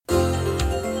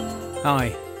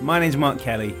Hi, my name's Mark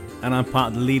Kelly and I'm part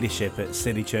of the leadership at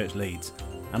City Church Leeds,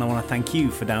 and I want to thank you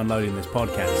for downloading this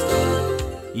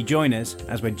podcast. You join us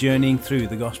as we're journeying through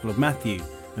the Gospel of Matthew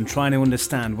and trying to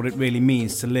understand what it really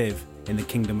means to live in the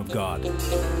kingdom of God.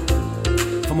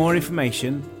 For more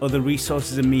information, other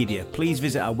resources and media, please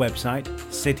visit our website,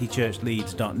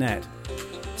 citychurchleeds.net.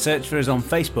 Search for us on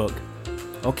Facebook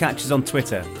or catch us on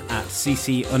Twitter at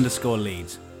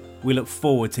 @cc_leeds. We look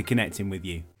forward to connecting with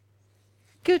you.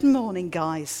 Good morning,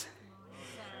 guys.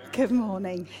 Good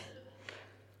morning.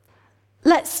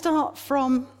 Let's start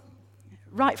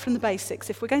right from the basics.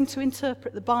 If we're going to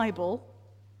interpret the Bible,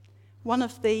 one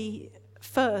of the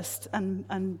first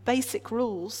and basic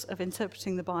rules of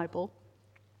interpreting the Bible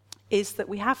is that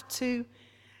we have to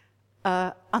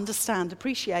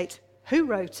appreciate who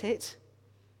wrote it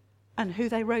and who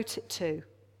they wrote it to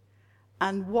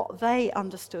and what they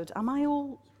understood. Am I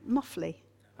all muffly?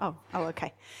 Oh,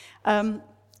 okay.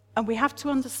 And we have to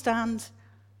understand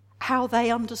how they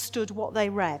understood what they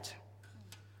read.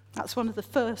 That's one of the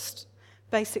first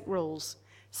basic rules.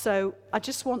 So I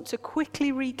just want to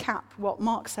quickly recap what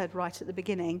Mark said right at the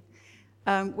beginning.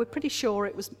 We're pretty sure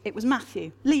it was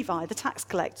Matthew, Levi, the tax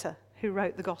collector, who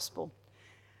wrote the gospel.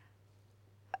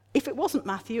 If it wasn't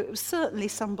Matthew, it was certainly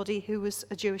somebody who was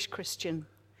a Jewish Christian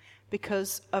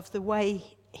because of the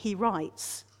way he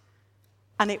writes.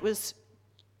 And it was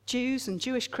Jews and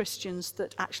Jewish Christians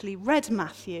that actually read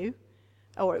Matthew,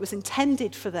 or it was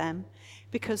intended for them,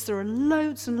 because there are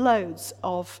loads and loads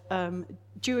of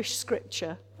Jewish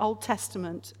scripture, Old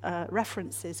Testament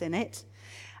references in it,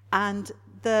 and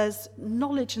there's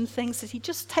knowledge and things that he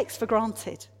just takes for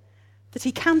granted, that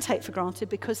he can take for granted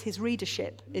because his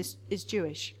readership is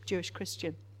Jewish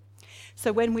Christian.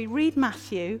 So when we read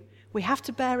Matthew, we have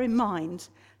to bear in mind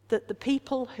that the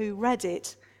people who read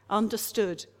it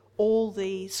understood all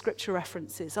the scripture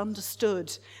references,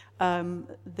 understood the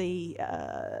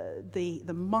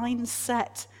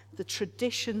mindset, the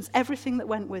traditions, everything that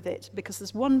went with it, because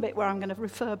there's one bit where I'm going to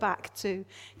refer back to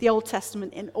the Old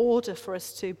Testament in order for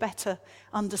us to better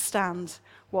understand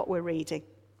what we're reading.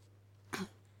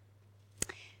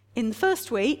 In the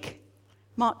first week,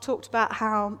 Mark talked about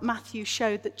how Matthew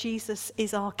showed that Jesus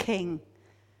is our King,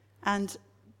 and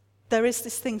there is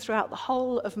this thing throughout the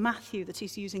whole of Matthew that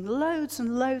he's using loads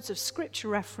and loads of scripture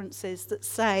references that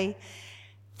say,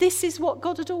 this is what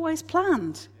God had always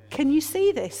planned. Can you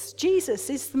see this? Jesus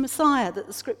is the Messiah that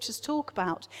the scriptures talk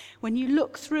about. When you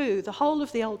look through the whole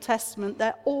of the Old Testament,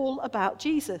 they're all about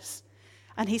Jesus.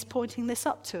 And he's pointing this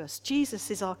up to us. Jesus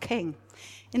is our King.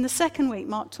 In the second week,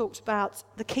 Mark talked about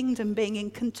the kingdom being in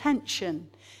contention.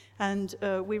 And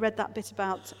we read that bit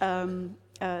about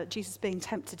Jesus being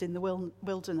tempted in the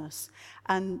wilderness,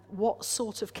 and what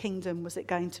sort of kingdom was it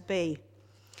going to be?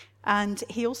 And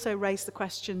he also raised the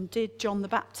question, did John the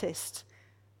Baptist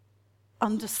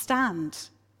understand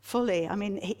fully? I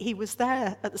mean, he was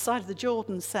there at the side of the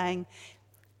Jordan saying,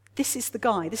 this is the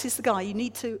guy, you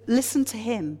need to listen to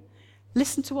him.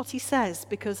 Listen to what he says,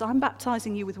 because I'm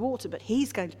baptizing you with water, but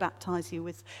he's going to baptize you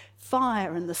with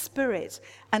fire and the Spirit.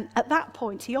 And at that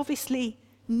point, he obviously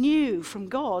knew from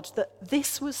God that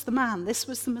this was the man, this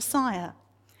was the Messiah.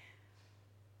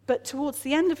 But towards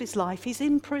the end of his life, he's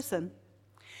in prison.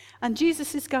 And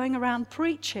Jesus is going around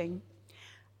preaching.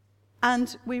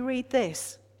 And we read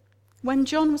this. When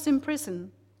John was in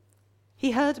prison,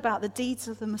 he heard about the deeds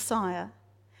of the Messiah,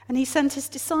 and he sent his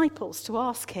disciples to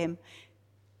ask him,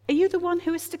 are you the one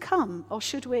who is to come, or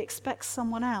should we expect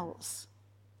someone else?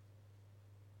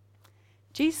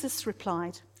 Jesus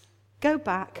replied, go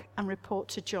back and report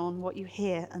to John what you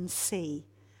hear and see.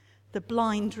 The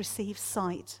blind receive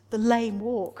sight, the lame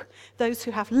walk, those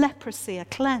who have leprosy are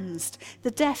cleansed, the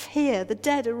deaf hear, the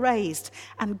dead are raised,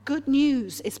 and good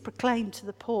news is proclaimed to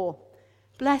the poor.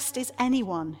 Blessed is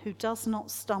anyone who does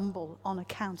not stumble on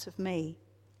account of me.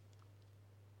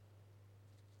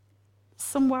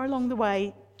 Somewhere along the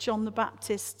way, John the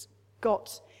Baptist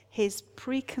got his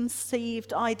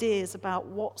preconceived ideas about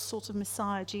what sort of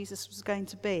Messiah Jesus was going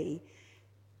to be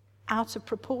out of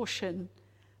proportion,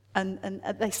 and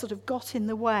they sort of got in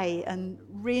the way and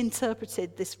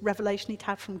reinterpreted this revelation he'd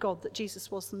had from God that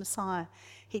Jesus was the Messiah.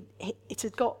 It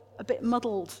had got a bit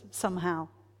muddled somehow,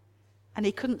 and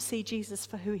he couldn't see Jesus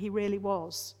for who he really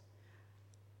was.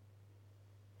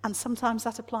 And sometimes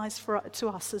that applies to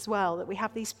us as well, that we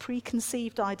have these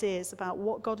preconceived ideas about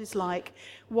what God is like,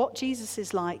 what Jesus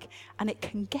is like, and it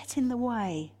can get in the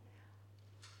way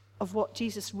of what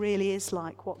Jesus really is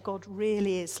like, what God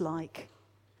really is like.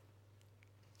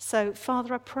 So,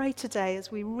 Father, I pray today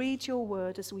as we read your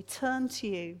word, as we turn to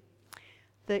you,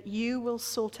 that you will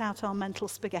sort out our mental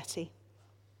spaghetti,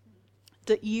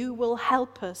 that you will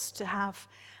help us to have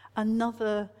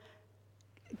another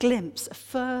glimpse, a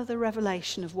further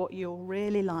revelation of what you're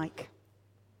really like.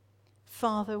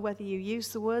 Father, whether you use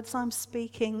the words I'm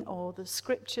speaking or the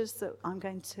scriptures that I'm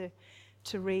going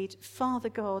to read, Father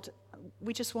God,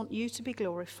 we just want you to be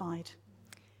glorified.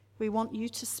 We want you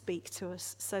to speak to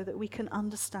us so that we can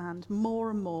understand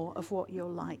more and more of what you're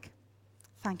like.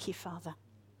 Thank you, Father.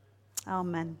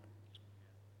 Amen.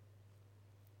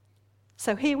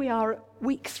 So here we are at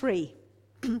week 3.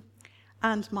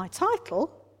 And my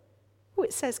title,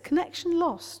 it says Connection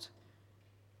Lost.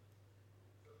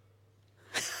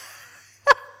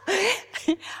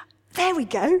 There we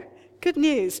go. Good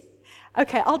news.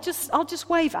 Okay, I'll just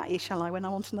wave at you, shall I, when I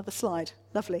want another slide.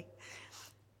 Lovely.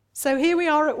 So here we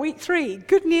are at week 3.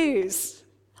 Good news.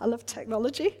 I love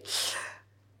technology.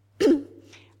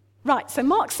 Right, so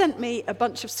Mark sent me a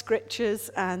bunch of scriptures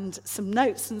and some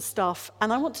notes and stuff,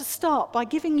 and I want to start by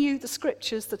giving you the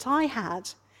scriptures that I had,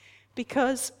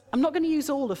 because I'm not going to use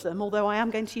all of them, although I am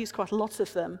going to use quite a lot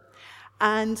of them,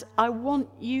 and I want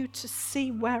you to see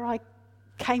where I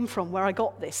came from, where I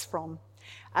got this from.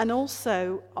 And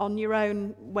also, on your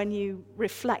own, when you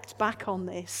reflect back on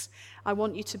this, I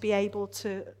want you to be able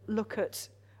to look at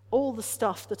all the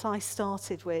stuff that I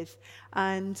started with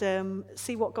and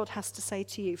see what God has to say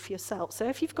to you for yourself. So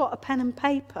if you've got a pen and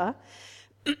paper,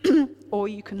 or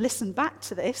you can listen back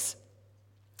to this,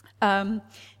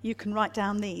 you can write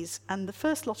down these. And the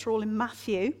first lot are all in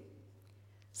Matthew.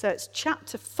 So it's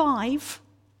chapter 5,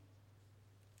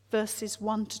 verses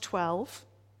 1 to 12.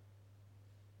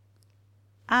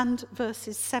 And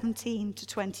verses 17 to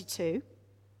 22.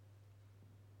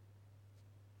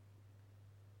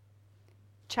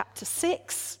 Chapter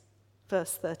 6,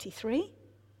 verse 33.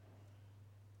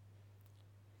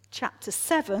 Chapter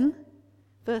 7,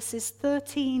 verses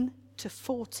 13 to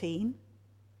 14.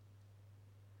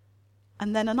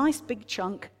 And then a nice big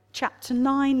chunk, chapter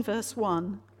 9, verse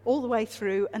 1, all the way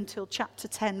through until chapter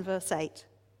 10, verse 8.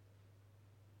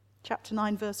 Chapter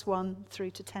 9, verse 1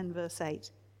 through to 10, verse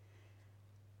 8.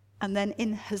 And then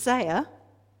in Hosea,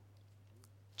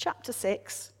 chapter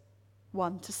 6,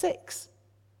 1 to 6.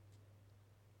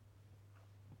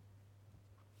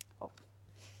 Oh.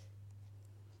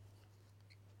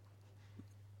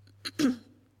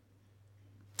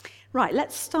 Right,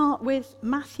 let's start with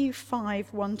Matthew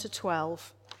 5, 1 to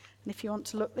 12. And if you want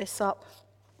to look this up,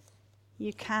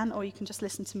 you can, or you can just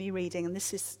listen to me reading. And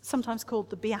this is sometimes called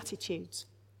the Beatitudes.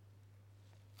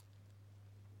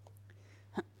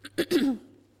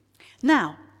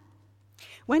 Now,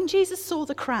 when Jesus saw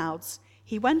the crowds,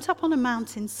 he went up on a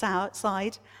mountain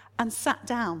side and sat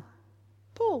down.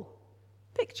 Paul,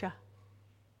 picture.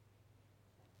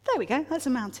 There we go, that's a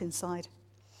mountainside.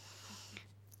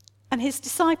 And his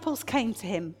disciples came to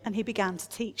him, and he began to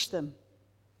teach them.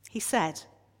 He said,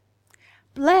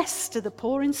 "Blessed are the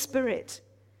poor in spirit,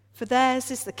 for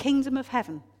theirs is the kingdom of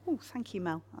heaven." Oh, thank you,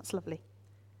 Mel, that's lovely.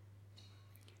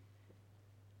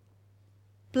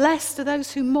 "Blessed are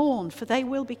those who mourn, for they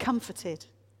will be comforted.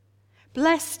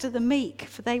 Blessed are the meek,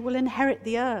 for they will inherit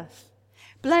the earth.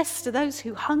 Blessed are those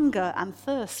who hunger and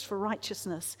thirst for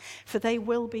righteousness, for they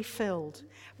will be filled.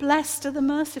 Blessed are the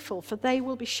merciful, for they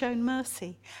will be shown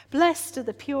mercy. Blessed are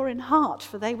the pure in heart,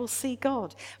 for they will see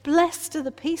God. Blessed are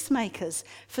the peacemakers,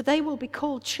 for they will be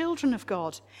called children of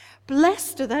God.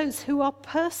 Blessed are those who are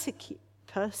persecuted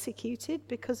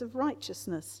because of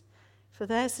righteousness, for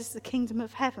theirs is the kingdom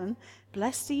of heaven.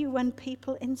 Blessed are you when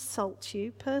people insult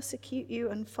you, persecute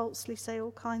you, and falsely say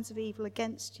all kinds of evil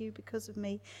against you because of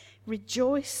me.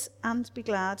 Rejoice and be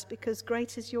glad, because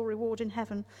great is your reward in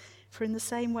heaven, for in the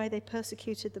same way they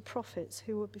persecuted the prophets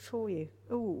who were before you."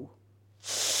 Ooh.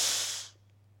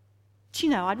 Do you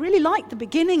know, I'd really like the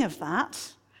beginning of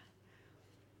that.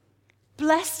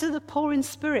 Blessed are the poor in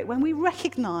spirit. When we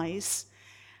recognize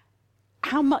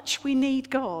how much we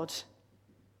need God,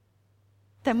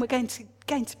 then we're going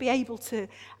to be able to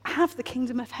have the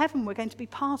kingdom of heaven. We're going to be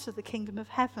part of the kingdom of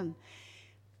heaven.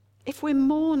 If we're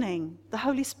mourning, the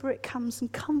Holy Spirit comes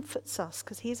and comforts us,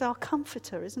 because he is our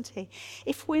comforter, isn't he?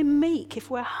 If we're meek, if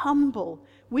we're humble,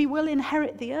 we will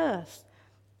inherit the earth.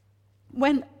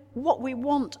 When what we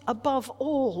want above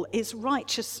all is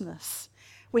righteousness,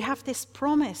 we have this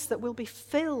promise that we'll be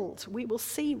filled, we will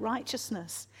see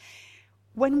righteousness.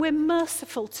 When we're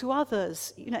merciful to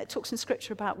others, you know, it talks in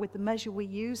Scripture about with the measure we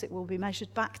use, it will be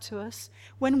measured back to us.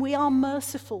 When we are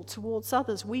merciful towards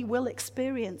others, we will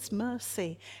experience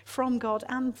mercy from God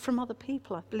and from other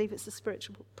people. I believe it's a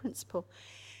spiritual principle.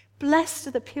 Blessed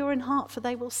are the pure in heart, for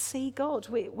they will see God.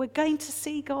 We're going to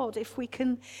see God if we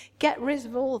can get rid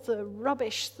of all the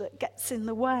rubbish that gets in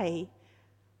the way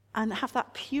and have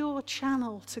that pure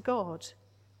channel to God,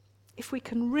 if we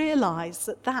can realize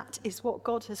that that is what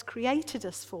God has created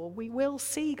us for, we will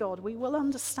see God, we will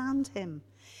understand him.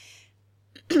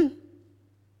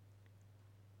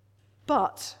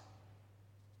 But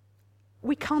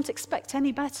we can't expect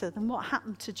any better than what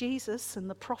happened to Jesus and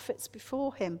the prophets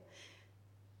before him.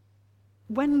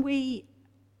 When we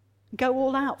go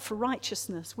all out for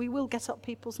righteousness, we will get up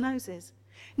people's noses.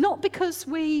 Not because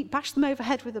we bash them over the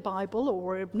head with the Bible, or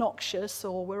we're obnoxious,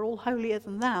 or we're all holier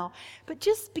than thou, but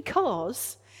just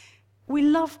because we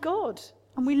love God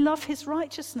and we love his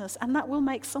righteousness, and that will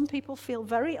make some people feel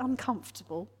very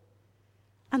uncomfortable.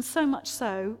 And so much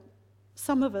so,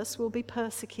 some of us will be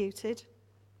persecuted.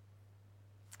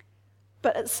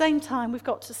 But at the same time, we've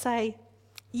got to say,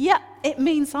 yeah, it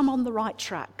means I'm on the right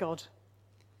track, God.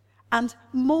 And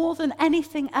more than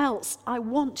anything else, I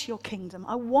want your kingdom.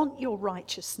 I want your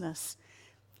righteousness.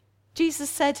 Jesus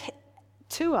said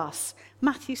to us,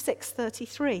 Matthew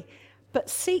 6:33, but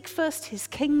seek first his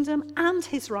kingdom and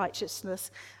his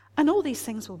righteousness, and all these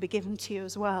things will be given to you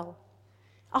as well.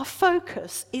 Our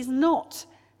focus is not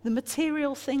the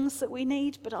material things that we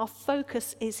need, but our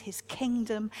focus is his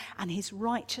kingdom and his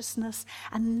righteousness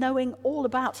and knowing all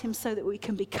about him so that we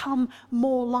can become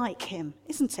more like him,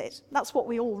 isn't it? That's what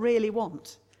we all really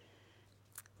want.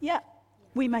 Yeah,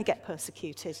 we may get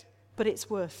persecuted, but it's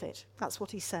worth it. That's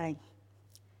what he's saying.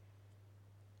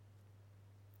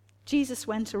 Jesus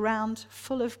went around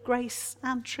full of grace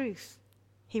and truth.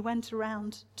 He went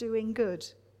around doing good.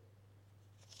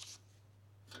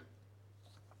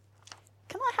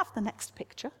 Can I have the next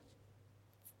picture?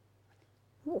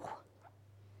 Ooh.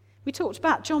 We talked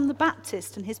about John the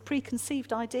Baptist and his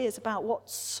preconceived ideas about what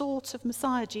sort of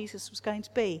Messiah Jesus was going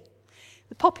to be.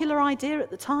 The popular idea at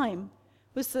the time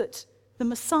was that the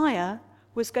Messiah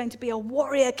was going to be a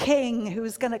warrior king who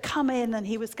was going to come in and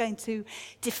he was going to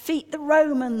defeat the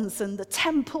Romans, and the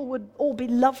temple would all be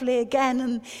lovely again,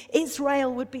 and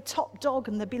Israel would be top dog,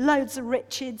 and there'd be loads of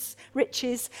riches,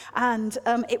 and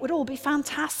it would all be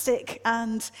fantastic,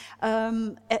 and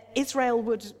Israel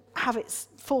would have its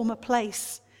former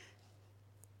place.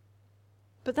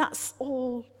 But that's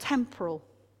all temporal.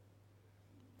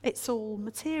 It's all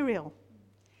material.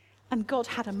 And God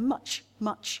had a much,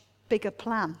 much bigger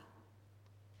plan.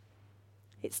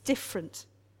 It's different,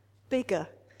 bigger.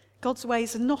 God's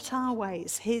ways are not our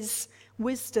ways. His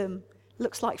wisdom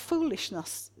looks like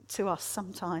foolishness to us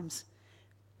sometimes.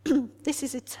 This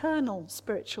is eternal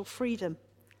spiritual freedom.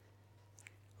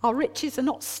 Our riches are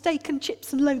not steak and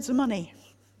chips and loads of money,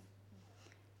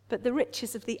 but the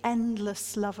riches of the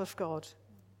endless love of God.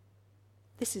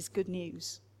 This is good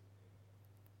news.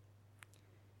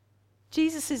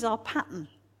 Jesus is our pattern.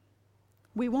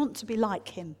 We want to be like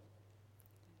him.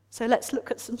 So let's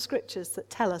look at some scriptures that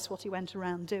tell us what he went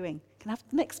around doing. Can I have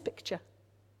the next picture?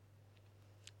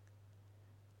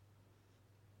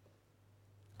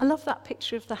 I love that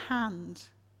picture of the hand.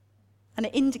 And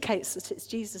it indicates that it's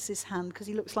Jesus' hand because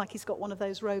he looks like he's got one of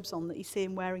those robes on that you see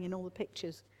him wearing in all the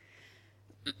pictures.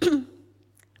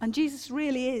 And Jesus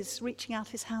really is reaching out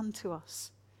his hand to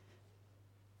us.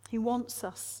 He wants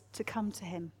us to come to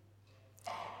him.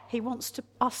 He wants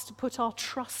us to put our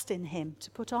trust in him, to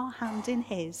put our hand in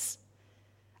his,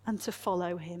 and to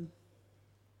follow him.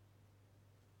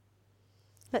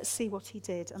 Let's see what he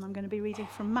did. And I'm going to be reading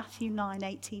from Matthew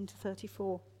 9:18 to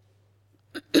 34.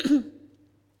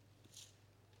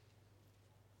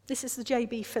 This is the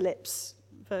J.B. Phillips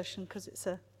version because it's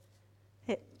a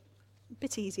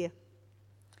bit easier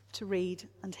to read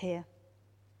and hear.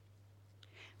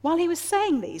 While he was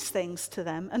saying these things to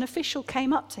them, an official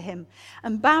came up to him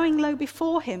and bowing low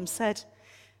before him said,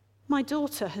 "My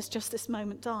daughter has just this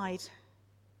moment died.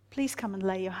 Please come and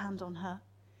lay your hand on her,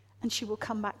 and she will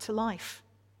come back to life."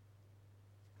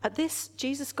 At this,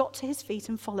 Jesus got to his feet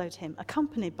and followed him,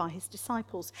 accompanied by his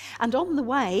disciples. And on the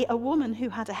way, a woman who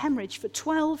had a hemorrhage for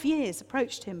 12 years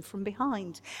approached him from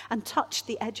behind and touched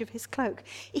the edge of his cloak.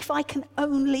 "If I can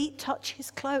only touch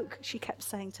his cloak," she kept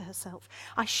saying to herself,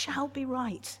 "I shall be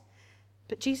right."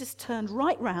 But Jesus turned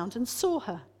right round and saw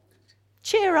her.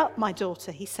 "Cheer up, my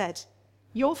daughter," he said.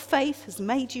 "Your faith has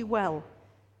made you well."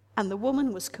 And the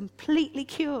woman was completely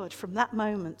cured from that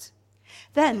moment.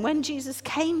 Then, when Jesus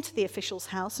came to the official's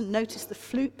house and noticed the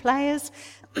flute players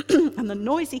and the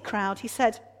noisy crowd, he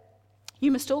said,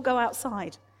 "You must all go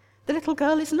outside. The little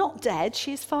girl is not dead,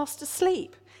 she is fast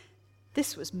asleep."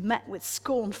 This was met with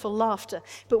scornful laughter.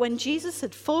 But when Jesus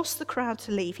had forced the crowd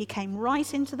to leave, he came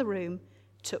right into the room,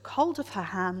 took hold of her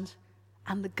hand,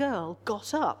 and the girl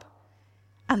got up.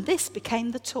 And this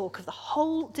became the talk of the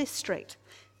whole district.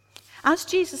 As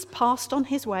Jesus passed on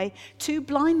his way, 2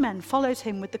 blind men followed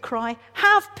him with the cry,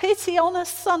 "Have pity on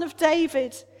us, Son of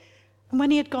David!" And when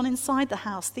he had gone inside the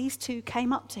house, these 2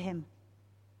 came up to him.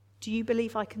 "Do you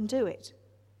believe I can do it?"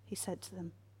 he said to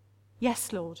them.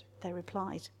 "Yes, Lord," they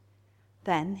replied.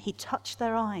 Then he touched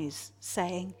their eyes,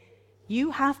 saying,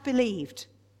 "You have believed,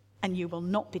 and you will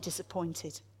not be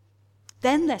disappointed."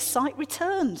 Then their sight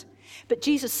returned, but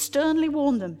Jesus sternly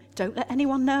warned them, "Don't let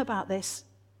anyone know about this."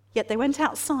 Yet they went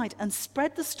outside and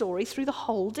spread the story through the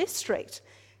whole district.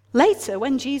 Later,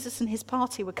 when Jesus and his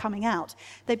party were coming out,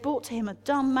 they brought to him a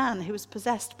dumb man who was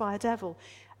possessed by a devil.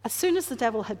 As soon as the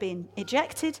devil had been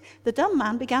ejected, the dumb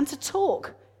man began to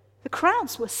talk. The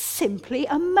crowds were simply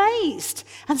amazed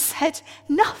and said,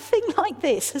 "Nothing like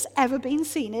this has ever been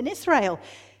seen in Israel."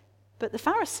 But the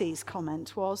Pharisees'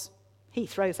 comment was, "He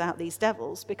throws out these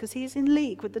devils because he is in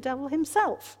league with the devil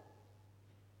himself."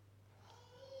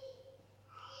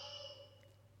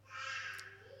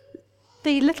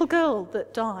 The little girl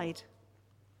that died,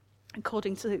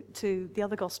 according to the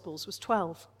other Gospels, was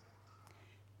 12.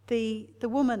 The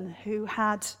woman who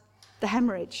had the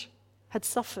hemorrhage had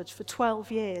suffered for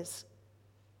 12 years.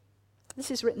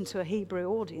 This is written to a Hebrew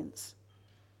audience.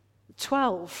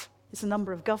 12 is the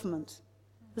number of government.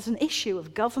 There's an issue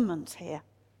of government here.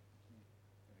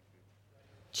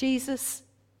 Jesus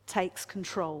takes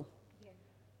control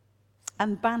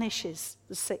and banishes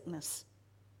the sickness.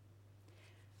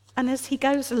 And as he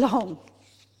goes along,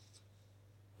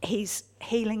 he's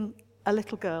healing a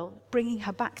little girl, bringing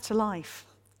her back to life.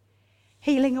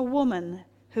 Healing a woman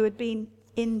who had been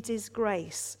in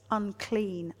disgrace,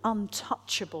 unclean,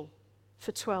 untouchable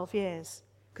for 12 years.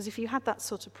 Because if you had that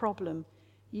sort of problem,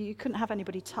 you couldn't have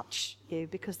anybody touch you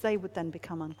because they would then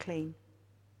become unclean.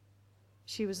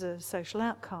 She was a social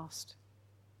outcast.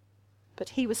 But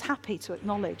he was happy to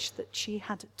acknowledge that she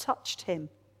had touched him.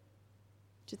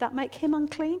 Did that make him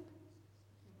unclean?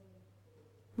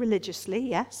 Religiously,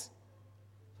 yes.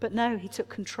 But no, he took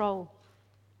control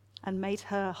and made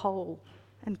her whole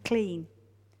and clean.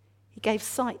 He gave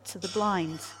sight to the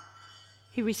blind.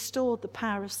 He restored the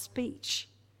power of speech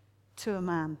to a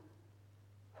man.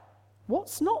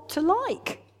 What's not to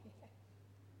like?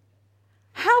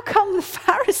 How come the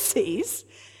Pharisees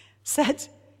said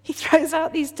he throws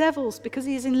out these devils because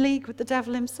he is in league with the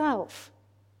devil himself?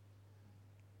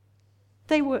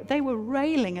 They were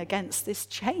railing against this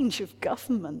change of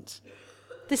government,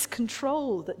 this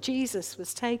control that Jesus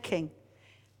was taking.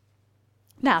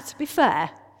 Now, to be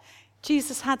fair,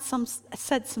 Jesus had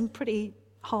said some pretty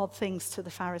hard things to the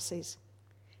Pharisees.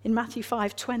 In Matthew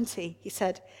 5:20, he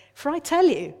said, "For I tell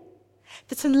you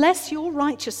that unless your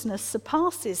righteousness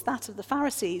surpasses that of the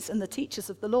Pharisees and the teachers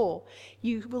of the law,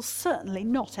 you will certainly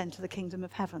not enter the kingdom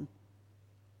of heaven."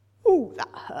 Ooh,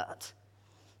 that hurt.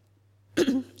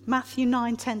 Matthew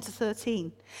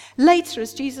 9:10-13. Later,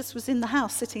 as Jesus was in the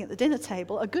house sitting at the dinner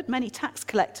table, a good many tax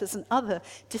collectors and other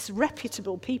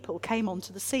disreputable people came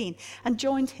onto the scene and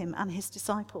joined him and his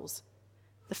disciples.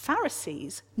 The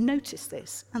Pharisees noticed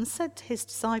this and said to his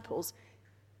disciples,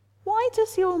 "Why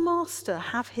does your master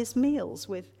have his meals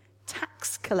with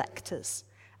tax collectors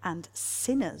and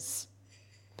sinners?"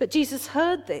 But Jesus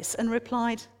heard this and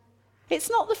replied, "It's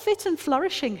not the fit and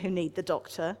flourishing who need the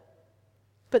doctor,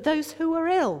 but those who are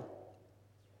ill.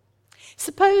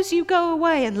 Suppose you go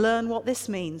away and learn what this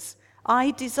means.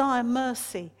 I desire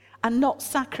mercy and not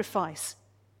sacrifice.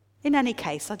 In any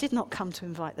case, I did not come to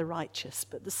invite the righteous,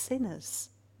 but the sinners."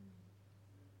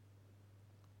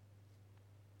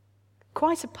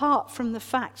 Quite apart from the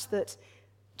fact that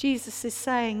Jesus is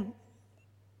saying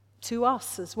to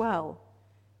us as well,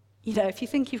 if you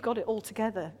think you've got it all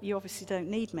together, you obviously don't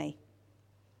need me.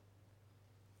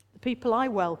 The people I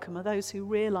welcome are those who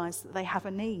realize that they have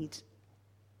a need.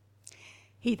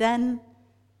 He then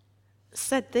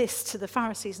said this to the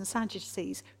Pharisees and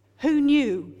Sadducees, who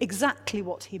knew exactly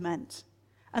what he meant.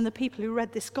 And the people who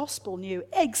read this gospel knew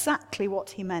exactly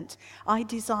what he meant. I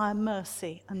desire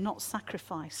mercy and not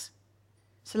sacrifice.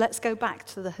 So let's go back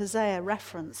to the Hosea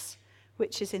reference,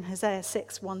 which is in Hosea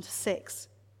 6:1-6.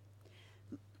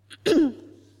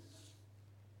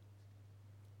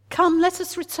 Come, let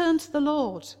us return to the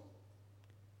Lord.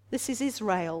 This is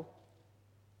Israel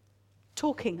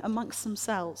talking amongst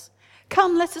themselves.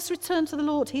 Come, let us return to the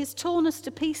Lord. He has torn us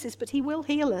to pieces, but he will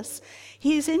heal us.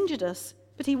 He has injured us,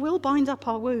 but he will bind up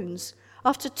our wounds.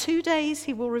 After 2 days,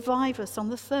 he will revive us. On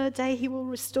the 3rd day, he will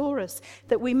restore us,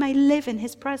 that we may live in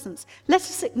his presence. Let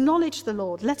us acknowledge the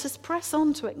Lord. Let us press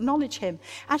on to acknowledge him.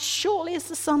 As surely as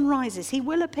the sun rises, he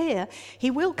will appear.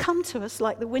 He will come to us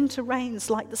like the winter rains,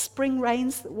 like the spring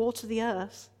rains that water the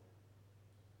earth.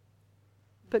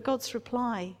 But God's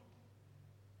reply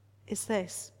is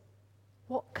this: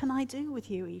 What can I do with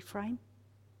you, Ephraim?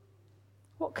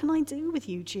 What can I do with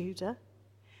you, Judah?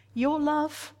 Your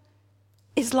love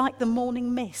is like the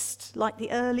morning mist, like the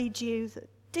early dew that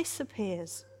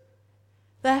disappears.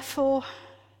 Therefore,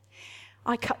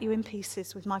 I cut you in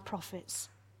pieces with my prophets.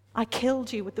 I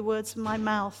killed you with the words of my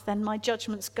mouth. Then my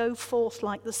judgments go forth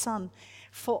like the sun.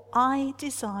 For I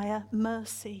desire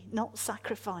mercy, not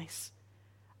sacrifice,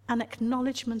 an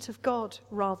acknowledgement of God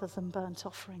rather than burnt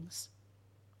offerings.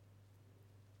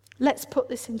 Let's put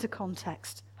this into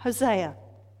context. Hosea,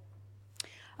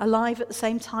 alive at the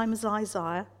same time as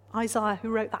Isaiah, who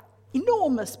wrote that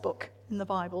enormous book in the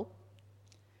Bible.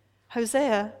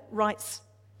 Hosea writes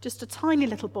just a tiny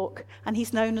little book, and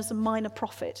he's known as a minor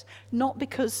prophet, not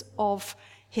because of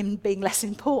him being less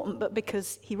important, but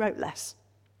because he wrote less.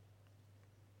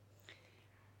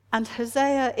 And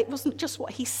Hosea, it wasn't just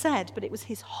what he said, but it was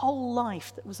his whole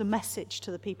life that was a message to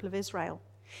the people of Israel.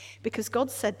 Because God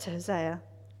said to Hosea,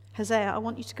 Hosea, I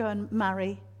want you to go and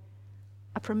marry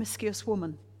a promiscuous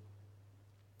woman.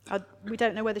 We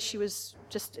don't know whether it was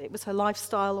her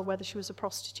lifestyle or whether she was a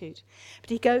prostitute. But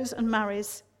he goes and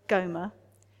marries Gomer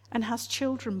and has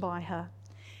children by her.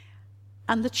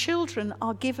 And the children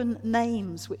are given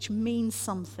names which mean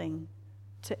something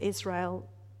to Israel.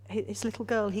 His little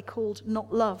girl he called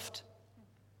Not Loved.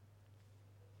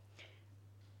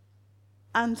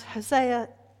 And Hosea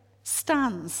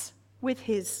stands with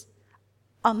his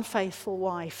unfaithful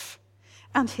wife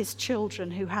and his children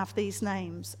who have these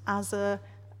names as a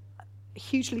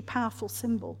hugely powerful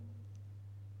symbol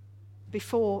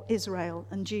before Israel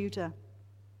and Judah.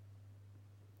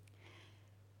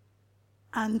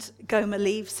 And Gomer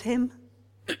leaves him.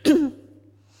 And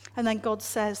then God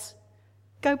says,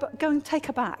 go and take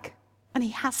her back. And he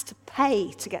has to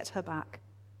pay to get her back.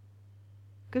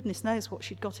 Goodness knows what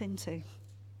she'd got into.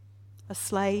 A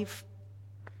slave.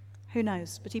 Who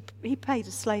knows? But he paid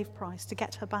a slave price to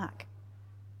get her back.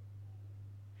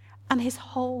 And his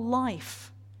whole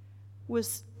life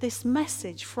was this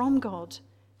message from God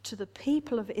to the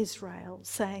people of Israel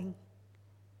saying,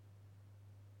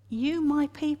 you, my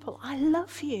people, I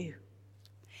love you.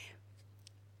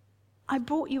 I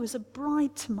brought you as a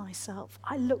bride to myself.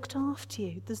 I looked after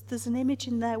you. There's an image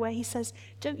in there where he says,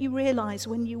 don't you realize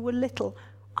when you were little,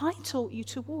 I taught you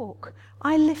to walk.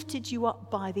 I lifted you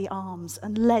up by the arms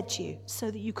and led you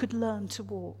so that you could learn to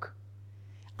walk.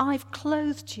 I've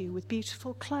clothed you with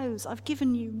beautiful clothes. I've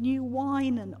given you new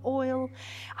wine and oil.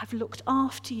 I've looked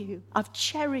after you. I've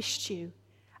cherished you.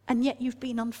 And yet you've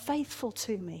been unfaithful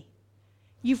to me.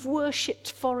 You've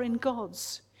worshipped foreign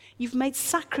gods. You've made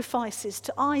sacrifices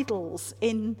to idols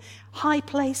in high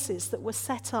places that were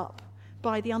set up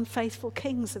by the unfaithful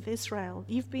kings of Israel.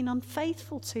 You've been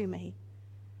unfaithful to me.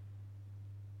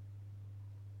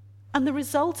 And the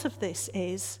result of this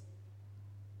is,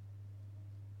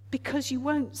 because you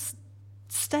won't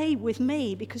stay with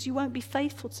me, because you won't be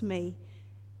faithful to me,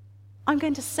 I'm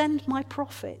going to send my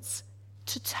prophets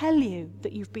to tell you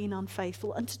that you've been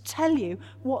unfaithful and to tell you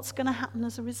what's going to happen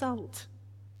as a result.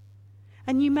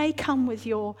 And you may come with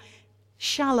your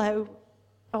shallow,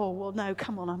 oh, well, no,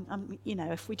 come on,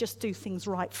 if we just do things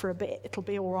right for a bit, it'll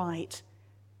be all right.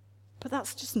 But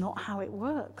that's just not how it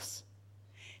works.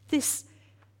 This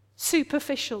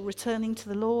superficial returning to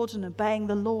the Lord and obeying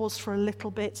the laws for a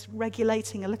little bit,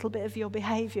 regulating a little bit of your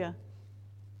behavior,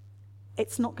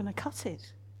 it's not going to cut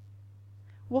it.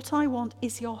 What I want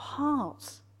is your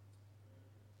heart.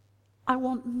 I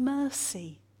want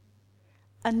mercy.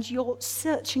 And you're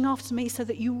searching after me so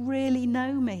that you really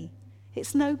know me.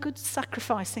 It's no good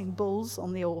sacrificing bulls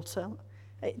on the altar.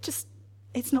 It's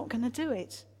not going to do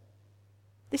it.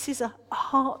 This is a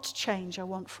heart change I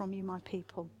want from you, my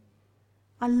people.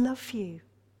 I love you.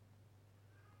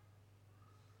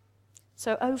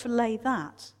 So overlay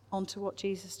that onto what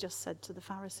Jesus just said to the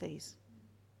Pharisees.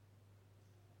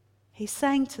 He's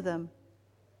saying to them,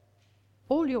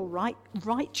 all your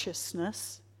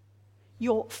righteousness,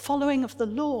 your following of the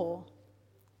law.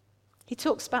 He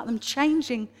talks about them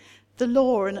changing the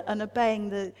law and obeying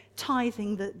the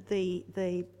tithing,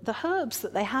 the herbs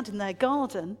that they had in their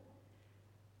garden,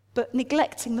 but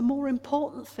neglecting the more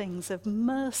important things of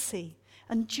mercy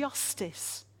and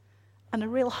justice and a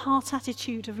real heart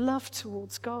attitude of love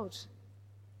towards God.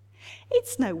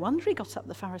 It's no wonder he got up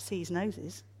the Pharisees'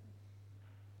 noses.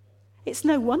 It's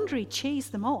no wonder he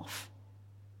cheesed them off.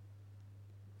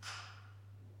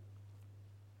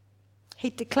 He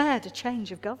declared a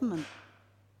change of government.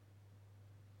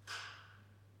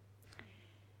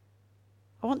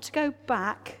 I want to go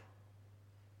back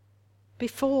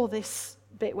before this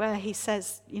bit where he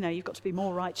says, you've got to be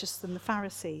more righteous than the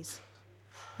Pharisees.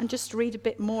 and just read a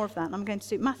bit more of that. And I'm going to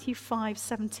do Matthew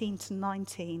 5:17 to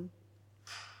 19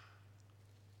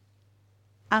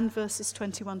 and verses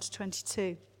 21 to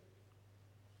 22.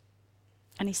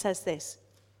 And he says this: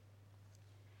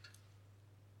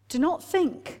 "Do not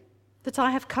think that I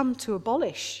have come to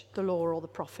abolish the law or the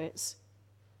prophets.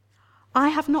 I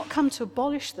have not come to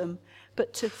abolish them,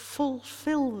 but to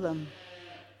fulfill them.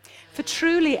 For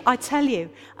truly, I tell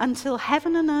you, until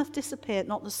heaven and earth disappear,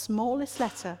 not the smallest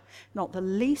letter, not the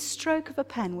least stroke of a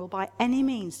pen will by any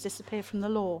means disappear from the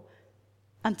law,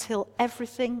 until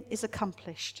everything is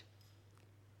accomplished.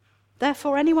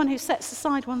 Therefore, anyone who sets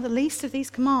aside one of the least of these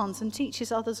commands and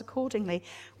teaches others accordingly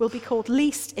will be called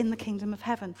least in the kingdom of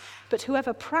heaven. But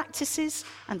whoever practices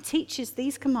and teaches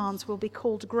these commands will be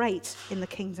called great in the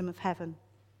kingdom of heaven.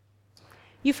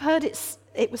 You've heard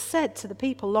it was said to the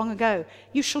people long ago,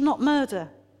 'You shall not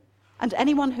murder, and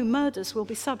anyone who murders will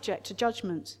be subject to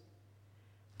judgment.'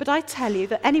 But I tell you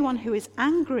that anyone who is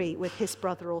angry with his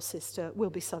brother or sister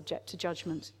will be subject to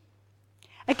judgment.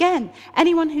 Again,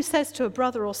 anyone who says to a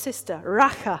brother or sister,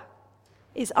 'Racha,'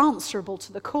 is answerable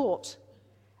to the court.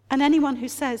 And anyone who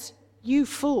says, 'You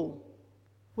fool,'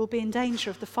 will be in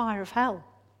danger of the fire of hell.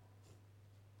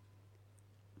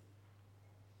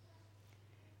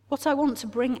 What I want to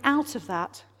bring out of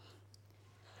that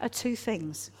are two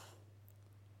things.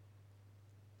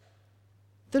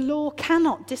 The law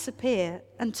cannot disappear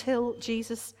until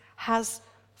Jesus has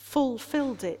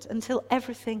fulfilled it, until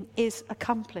everything is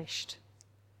accomplished.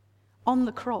 On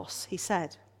the cross, he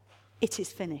said, 'It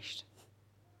is finished.'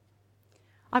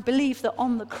 I believe that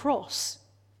on the cross,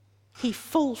 he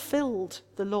fulfilled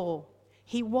the law.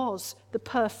 He was the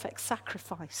perfect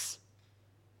sacrifice.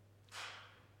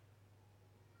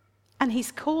 And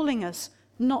he's calling us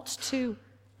not to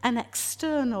an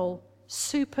external,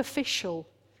 superficial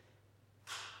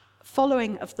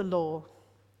following of the law,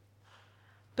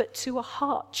 but to a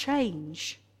heart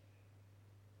change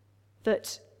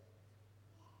that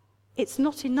it's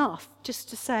not enough just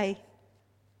to say,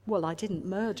 'Well, I didn't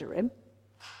murder him,'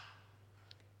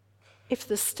 if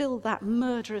there's still that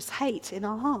murderous hate in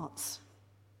our hearts.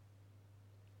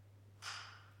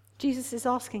 Jesus is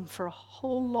asking for a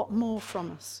whole lot more from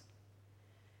us.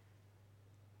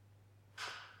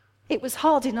 It was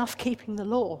hard enough keeping the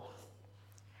law.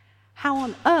 How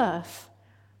on earth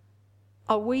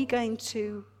are we going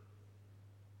to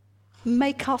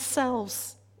make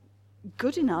ourselves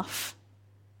good enough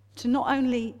to not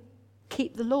only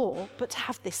keep the law, but to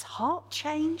have this heart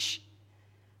change,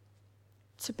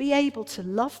 to be able to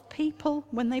love people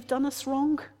when they've done us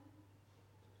wrong?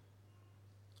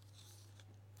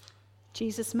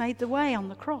 Jesus made the way on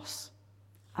the cross,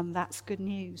 and that's good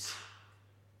news.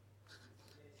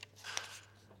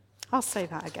 I'll say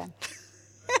that again.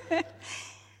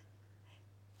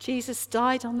 Jesus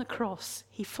died on the cross.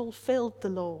 He fulfilled the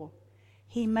law.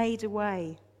 He made a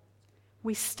way.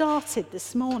 We started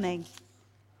this morning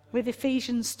with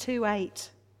Ephesians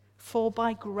 2:8. For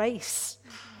by grace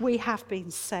we have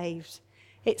been saved.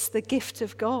 It's the gift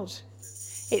of God.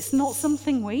 It's not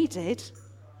something we did.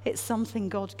 It's something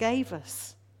God gave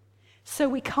us. So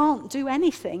we can't do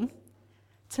anything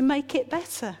to make it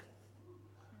better.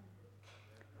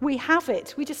 We have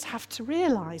it. We just have to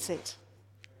realize it.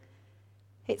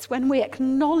 It's when we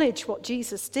acknowledge what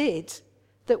Jesus did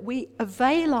that we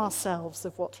avail ourselves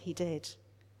of what he did,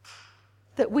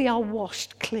 that we are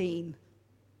washed clean.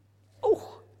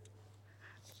 Oh!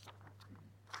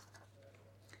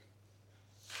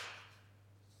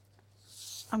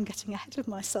 I'm getting ahead of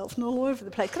myself and all over the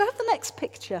place. Could I have the next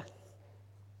picture?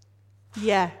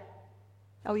 Yeah.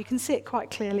 Oh, you can see it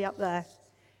quite clearly up there.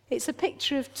 It's a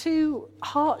picture of two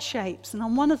heart shapes, and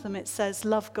on one of them it says,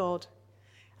 love God,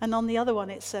 and on the other one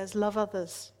it says, love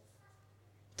others.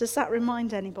 Does that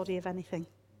remind anybody of anything?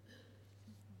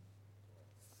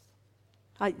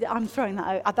 I'm throwing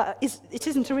that out. It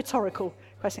isn't a rhetorical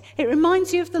question. It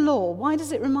reminds you of the law. Why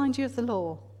does it remind you of the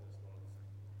law?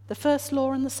 The first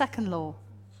law and the second law.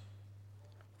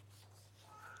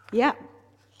 Yeah.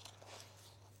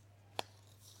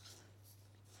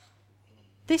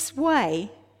 This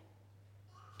way,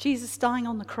 Jesus dying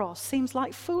on the cross seems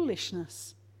like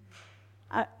foolishness.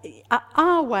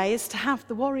 Our way is to have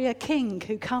the warrior king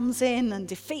who comes in and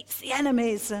defeats the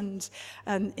enemies and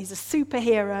is a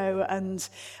superhero and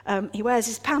he wears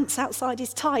his pants outside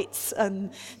his tights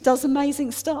and does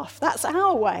amazing stuff. That's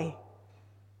our way.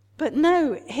 But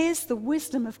no, here's the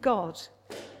wisdom of God,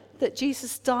 that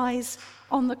Jesus dies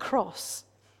on the cross.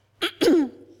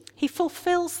 He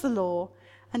fulfills the law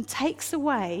and takes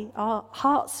away our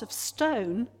hearts of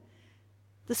stone,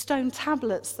 the stone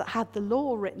tablets that had the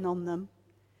law written on them,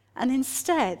 and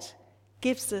instead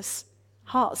gives us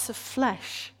hearts of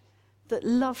flesh that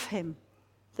love him,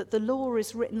 that the law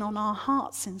is written on our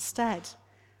hearts instead,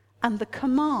 and the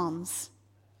commands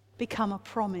become a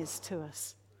promise to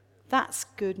us. That's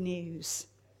good news.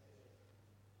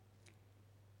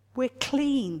 We're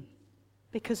clean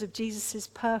because of Jesus'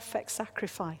 perfect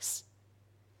sacrifice.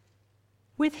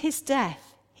 With his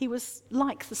death, he was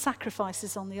like the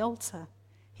sacrifices on the altar.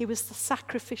 He was the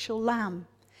sacrificial lamb.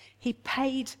 He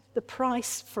paid the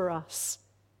price for us.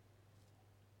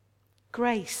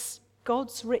 Grace,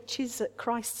 God's riches at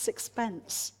Christ's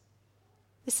expense.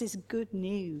 This is good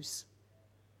news.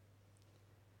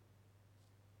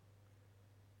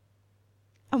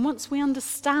 And once we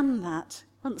understand that,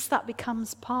 once that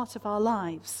becomes part of our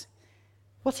lives,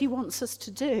 what he wants us to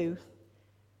do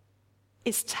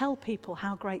is tell people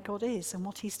how great God is and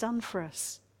what he's done for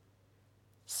us.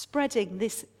 Spreading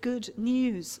this good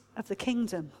news of the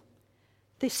kingdom,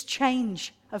 this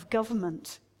change of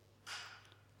government.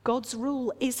 God's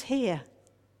rule is here.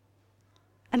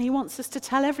 And he wants us to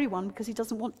tell everyone because he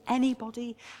doesn't want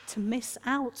anybody to miss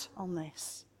out on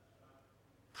this.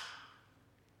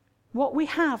 What we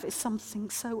have is something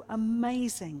so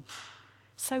amazing,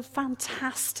 so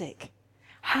fantastic.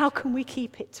 How can we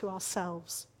keep it to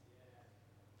ourselves?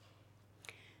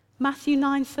 Matthew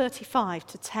 9:35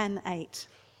 to 10:8.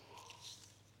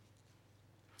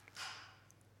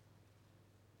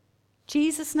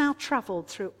 Jesus now travelled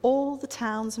through all the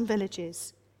towns and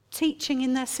villages, teaching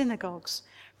in their synagogues,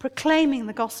 proclaiming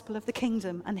the gospel of the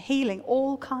kingdom and healing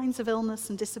all kinds of illness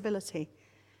and disability.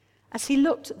 As he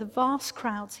looked at the vast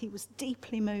crowds, he was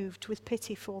deeply moved with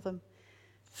pity for them,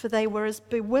 for they were as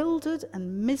bewildered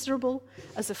and miserable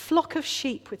as a flock of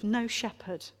sheep with no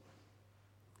shepherd.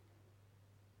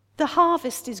 The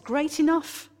harvest is great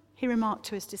enough, he remarked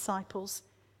to his disciples,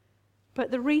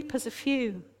 but the reapers are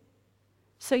few.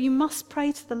 So you must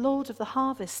pray to the Lord of the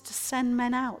harvest to send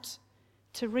men out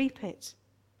to reap it.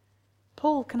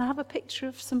 Paul, can I have a picture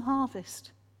of some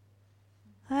harvest?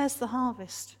 There's the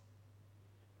harvest.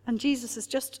 And Jesus has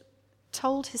just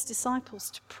told his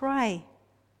disciples to pray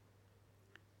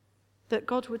that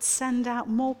God would send out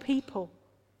more people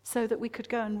so that we could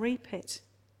go and reap it.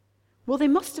 Well, they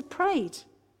must have prayed.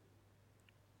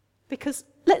 Because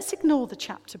let's ignore the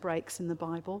chapter breaks in the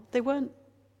Bible. They weren't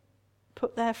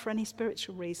put there for any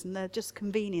spiritual reason. They're just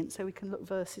convenient so we can look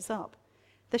verses up.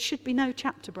 There should be no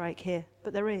chapter break here,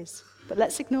 but there is. But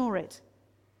let's ignore it.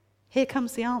 Here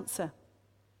comes the answer.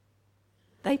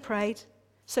 They prayed.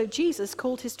 So Jesus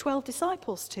called his 12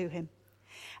 disciples to him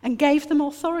and gave them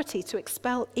authority to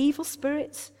expel evil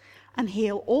spirits and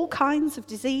heal all kinds of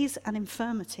disease and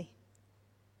infirmity.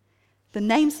 The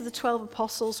names of the 12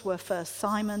 apostles were first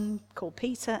Simon, called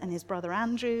Peter, and his brother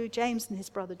Andrew, James and his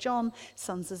brother John,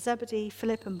 sons of Zebedee,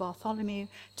 Philip and Bartholomew,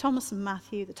 Thomas and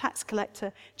Matthew, the tax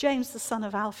collector, James the son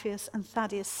of Alphaeus and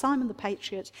Thaddeus, Simon the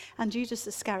patriot, and Judas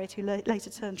Iscariot, who later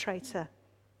turned traitor.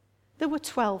 There were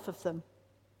 12 of them,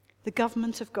 the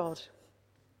government of God,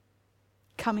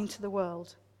 coming to the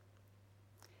world.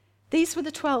 These were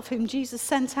the 12 whom Jesus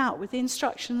sent out with the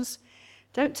instructions: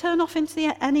 don't turn off into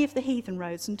any of the heathen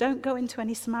roads and don't go into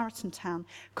any Samaritan town.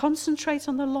 Concentrate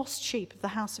on the lost sheep of the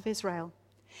house of Israel.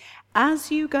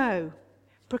 As you go,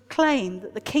 proclaim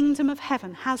that the kingdom of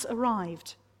heaven has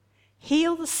arrived.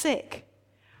 Heal the sick,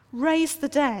 raise the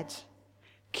dead,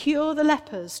 cure the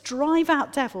lepers, drive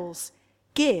out devils.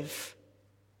 Give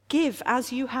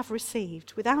as you have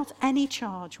received, without any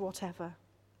charge whatever.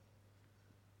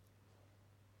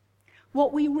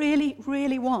 What we really,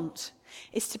 really want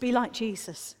is to be like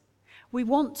Jesus. We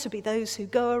want to be those who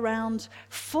go around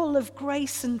full of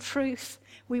grace and truth.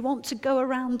 We want to go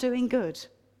around doing good.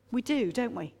 We do,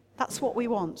 don't we? That's what we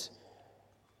want.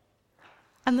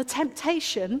 And the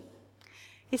temptation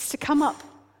is to come up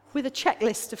with a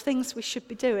checklist of things we should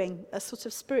be doing, a sort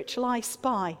of spiritual I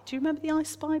Spy. Do you remember the I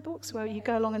Spy books where you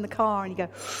go along in the car and you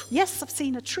go, yes, I've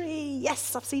seen a tree.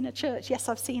 Yes, I've seen a church. Yes,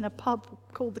 I've seen a pub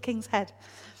called the King's Head.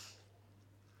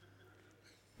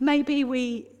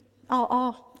 Maybe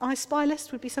our I Spy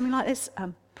list would be something like this.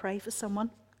 Pray for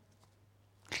someone.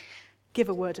 Give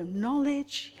a word of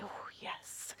knowledge. Oh,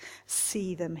 yes.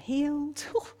 See them healed.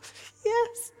 Oh,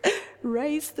 yes.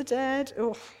 Raise the dead.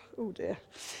 Oh dear.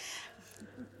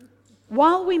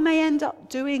 While we may end up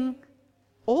doing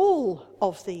all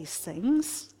of these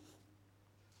things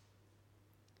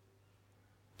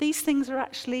are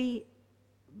actually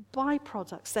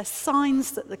byproducts. They're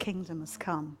signs that the kingdom has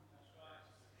come.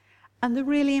 And the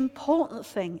really important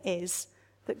thing is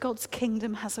that God's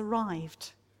kingdom has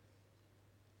arrived.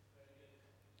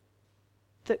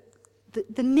 That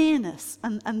the nearness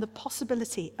and the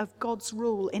possibility of God's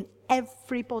rule in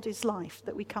everybody's life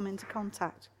that we come into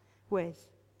contact with.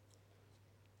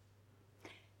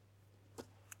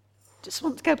 Just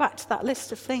want to go back to that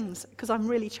list of things because I'm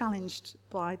really challenged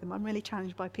by them. I'm really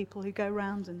challenged by people who go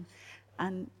around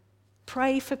and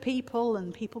pray for people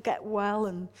and people get well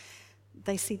and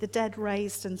they see the dead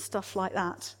raised and stuff like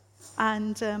that.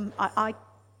 And I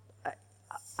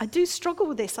do struggle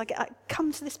with this. I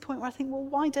come to this point where I think, well,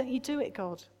 why don't you do it,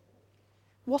 God?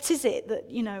 What is it that,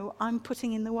 I'm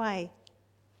putting in the way?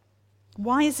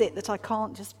 Why is it that I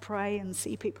can't just pray and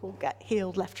see people get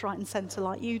healed left, right, and centre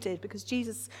like you did? Because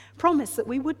Jesus promised that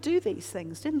we would do these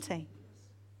things, didn't he?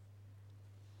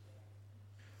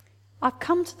 I've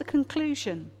come to the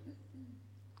conclusion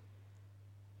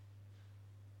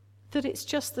that it's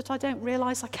just that I don't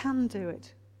realise I can do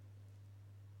it.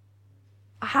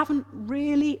 I haven't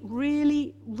really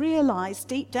realised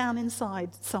deep down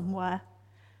inside somewhere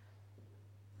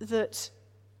that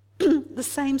the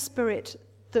same Spirit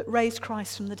that raised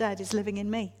Christ from the dead is living in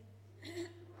me.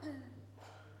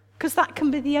 Because that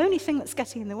can be the only thing that's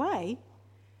getting in the way,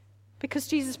 because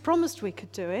Jesus promised we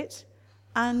could do it,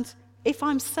 and if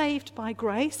I'm saved by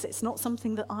grace, it's not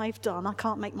something that I've done. I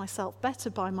can't make myself better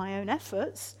by my own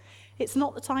efforts. It's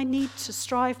not that I need to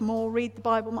strive more, read the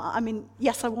Bible more. I mean,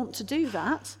 yes, I want to do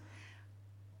that.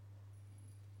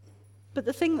 But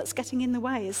the thing that's getting in the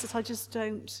way is that I just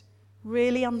don't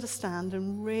really understand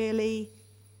and really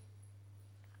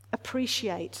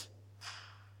appreciate.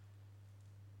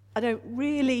 I don't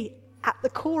really, at the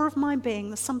core of my being,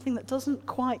 there's something that doesn't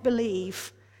quite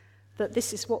believe that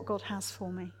this is what God has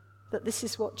for me, that this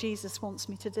is what Jesus wants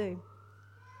me to do.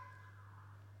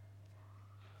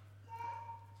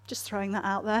 Just throwing that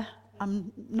out there.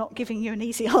 I'm not giving you an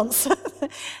easy answer.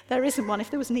 There isn't one. If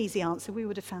there was an easy answer, we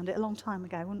would have found it a long time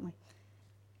ago, wouldn't we?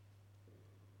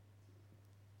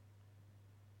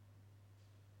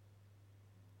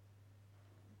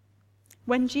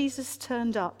 When Jesus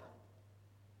turned up,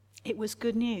 it was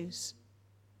good news.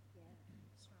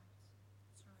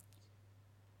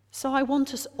 So I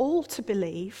want us all to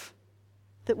believe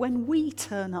that when we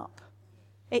turn up,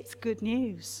 it's good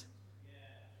news.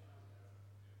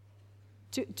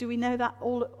 Do we know that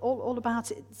all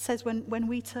about it? It says when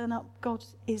we turn up, God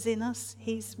is in us,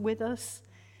 he's with us.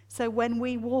 So when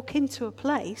we walk into a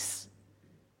place,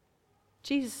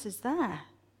 Jesus is there.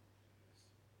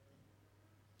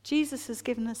 Jesus has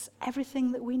given us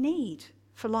everything that we need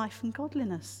for life and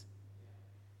godliness.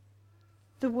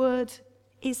 The word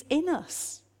is in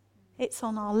us. It's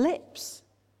on our lips.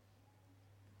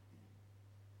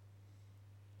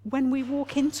 When we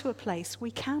walk into a place,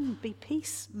 we can be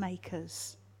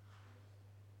peacemakers.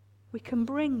 We can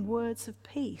bring words of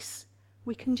peace.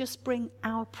 We can just bring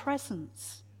our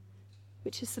presence,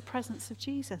 which is the presence of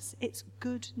Jesus. It's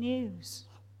good news.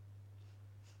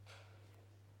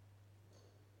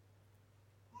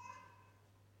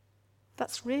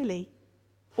 That's really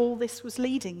all this was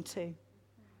leading to.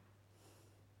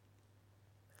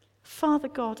 Father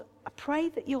God, I pray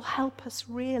that you'll help us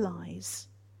realise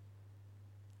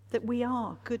that we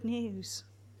are good news.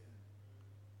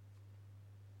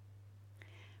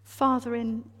 Father,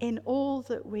 in all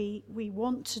that we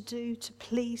want to do to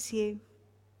please you,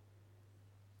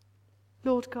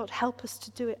 Lord God, help us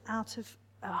to do it out of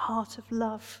a heart of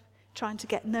love, trying to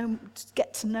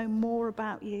get to know more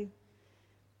about you,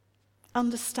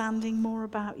 understanding more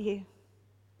about you.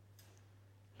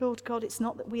 Lord God, it's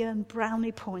not that we earn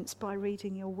brownie points by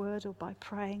reading your word or by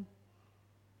praying.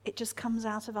 It just comes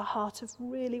out of a heart of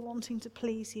really wanting to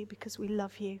please you because we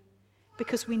love you,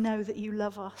 because we know that you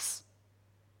love us.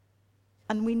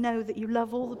 And we know that you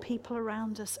love all the people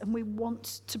around us, and we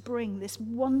want to bring this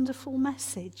wonderful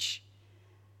message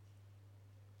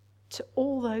to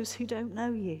all those who don't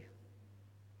know you.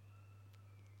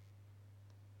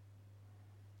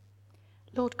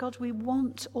 Lord God, we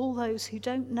want all those who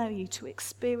don't know you to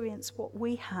experience what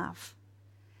we have,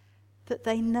 that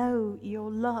they know your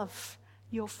love,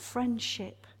 your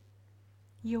friendship,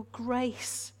 your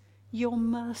grace, your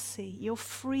mercy, your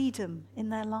freedom in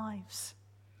their lives.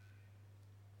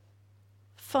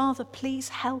 Father, please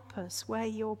help us where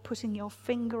you're putting your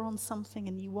finger on something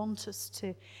and you want us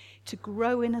to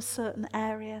grow in a certain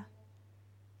area.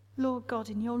 Lord God,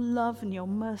 in your love and your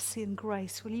mercy and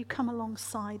grace, will you come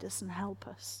alongside us and help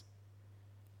us?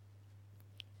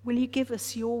 Will you give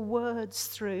us your words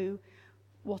through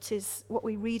what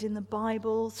we read in the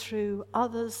Bible, through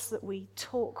others that we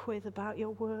talk with about your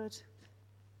word,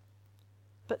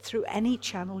 but through any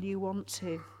channel you want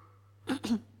to.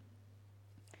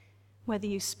 Whether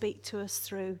you speak to us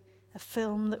through a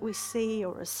film that we see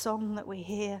or a song that we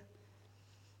hear.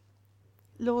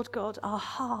 Lord God, our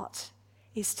heart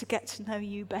is to get to know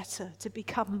you better, to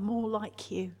become more like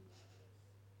you.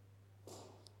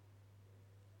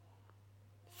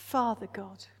 Father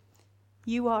God,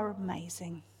 you are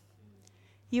amazing.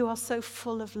 You are so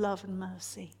full of love and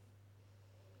mercy.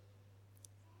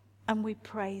 And we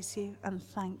praise you and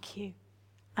thank you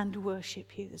and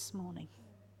worship you this morning.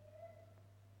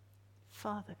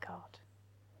 Father God.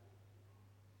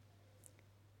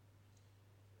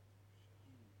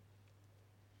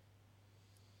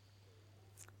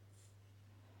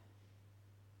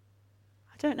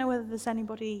 I don't know whether there's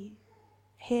anybody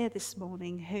here this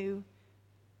morning who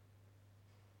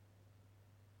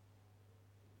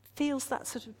feels that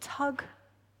sort of tug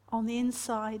on the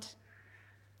inside,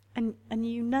 and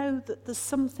you know that there's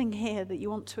something here that you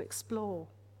want to explore,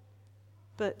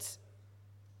 but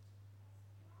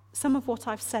some of what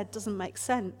I've said doesn't make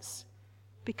sense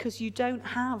because you don't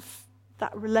have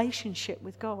that relationship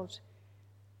with God.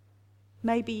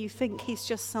 Maybe you think he's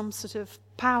just some sort of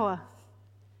power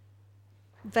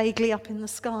vaguely up in the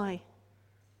sky,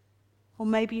 or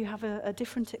maybe you have a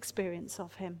different experience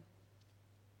of him.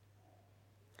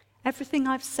 Everything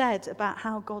I've said about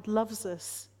how God loves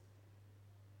us,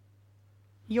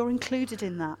 you're included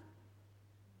in that.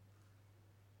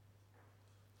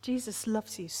 Jesus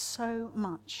loves you so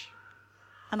much,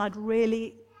 and I'd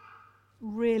really,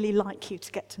 really like you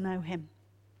to get to know him.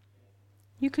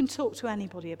 You can talk to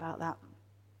anybody about that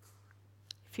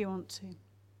if you want to.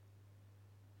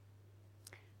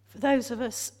 For those of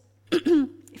us,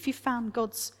 if you found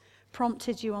God's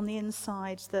prompted you on the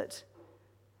inside that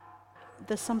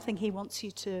there's something he wants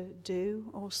you to do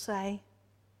or say,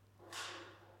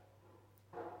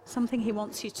 something he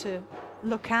wants you to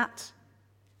look at,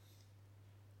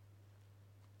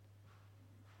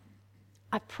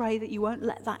 I pray that you won't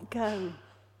let that go.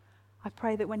 I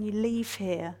pray that when you leave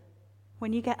here,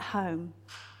 when you get home,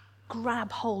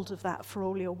 grab hold of that for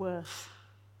all you're worth.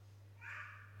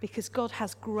 Because God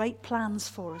has great plans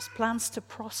for us, plans to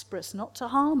prosper us, not to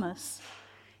harm us.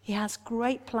 He has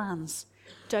great plans.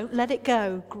 Don't let it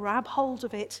go. Grab hold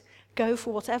of it. Go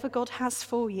for whatever God has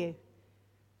for you.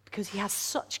 Because he has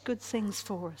such good things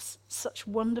for us, such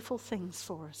wonderful things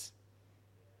for us.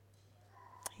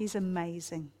 He's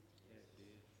amazing.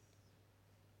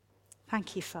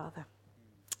 Thank you, Father.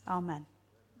 Amen.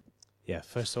 Yeah,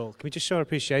 first of all, can we just show our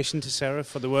appreciation to Sarah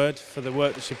for the word, for the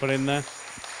work that she put in there?